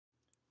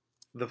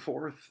The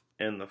fourth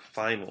and the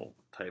final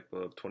type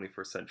of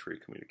 21st century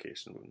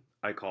communication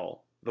I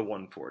call the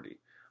 140.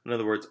 In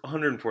other words,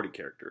 140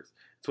 characters.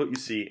 It's what you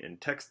see in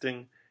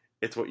texting,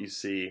 it's what you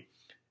see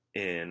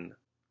in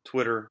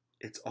Twitter.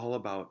 It's all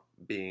about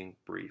being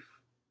brief.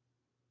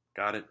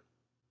 Got it?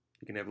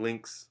 You can have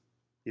links.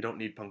 You don't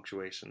need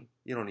punctuation.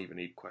 You don't even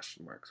need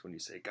question marks when you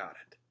say got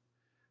it.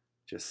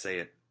 Just say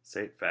it.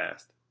 Say it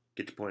fast.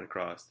 Get your point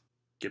across.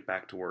 Get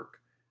back to work.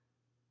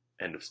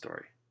 End of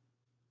story.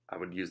 I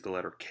would use the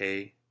letter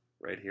K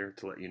right here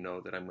to let you know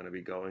that I'm going to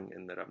be going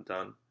and that I'm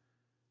done.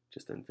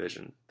 Just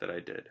envision that I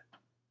did.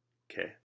 K.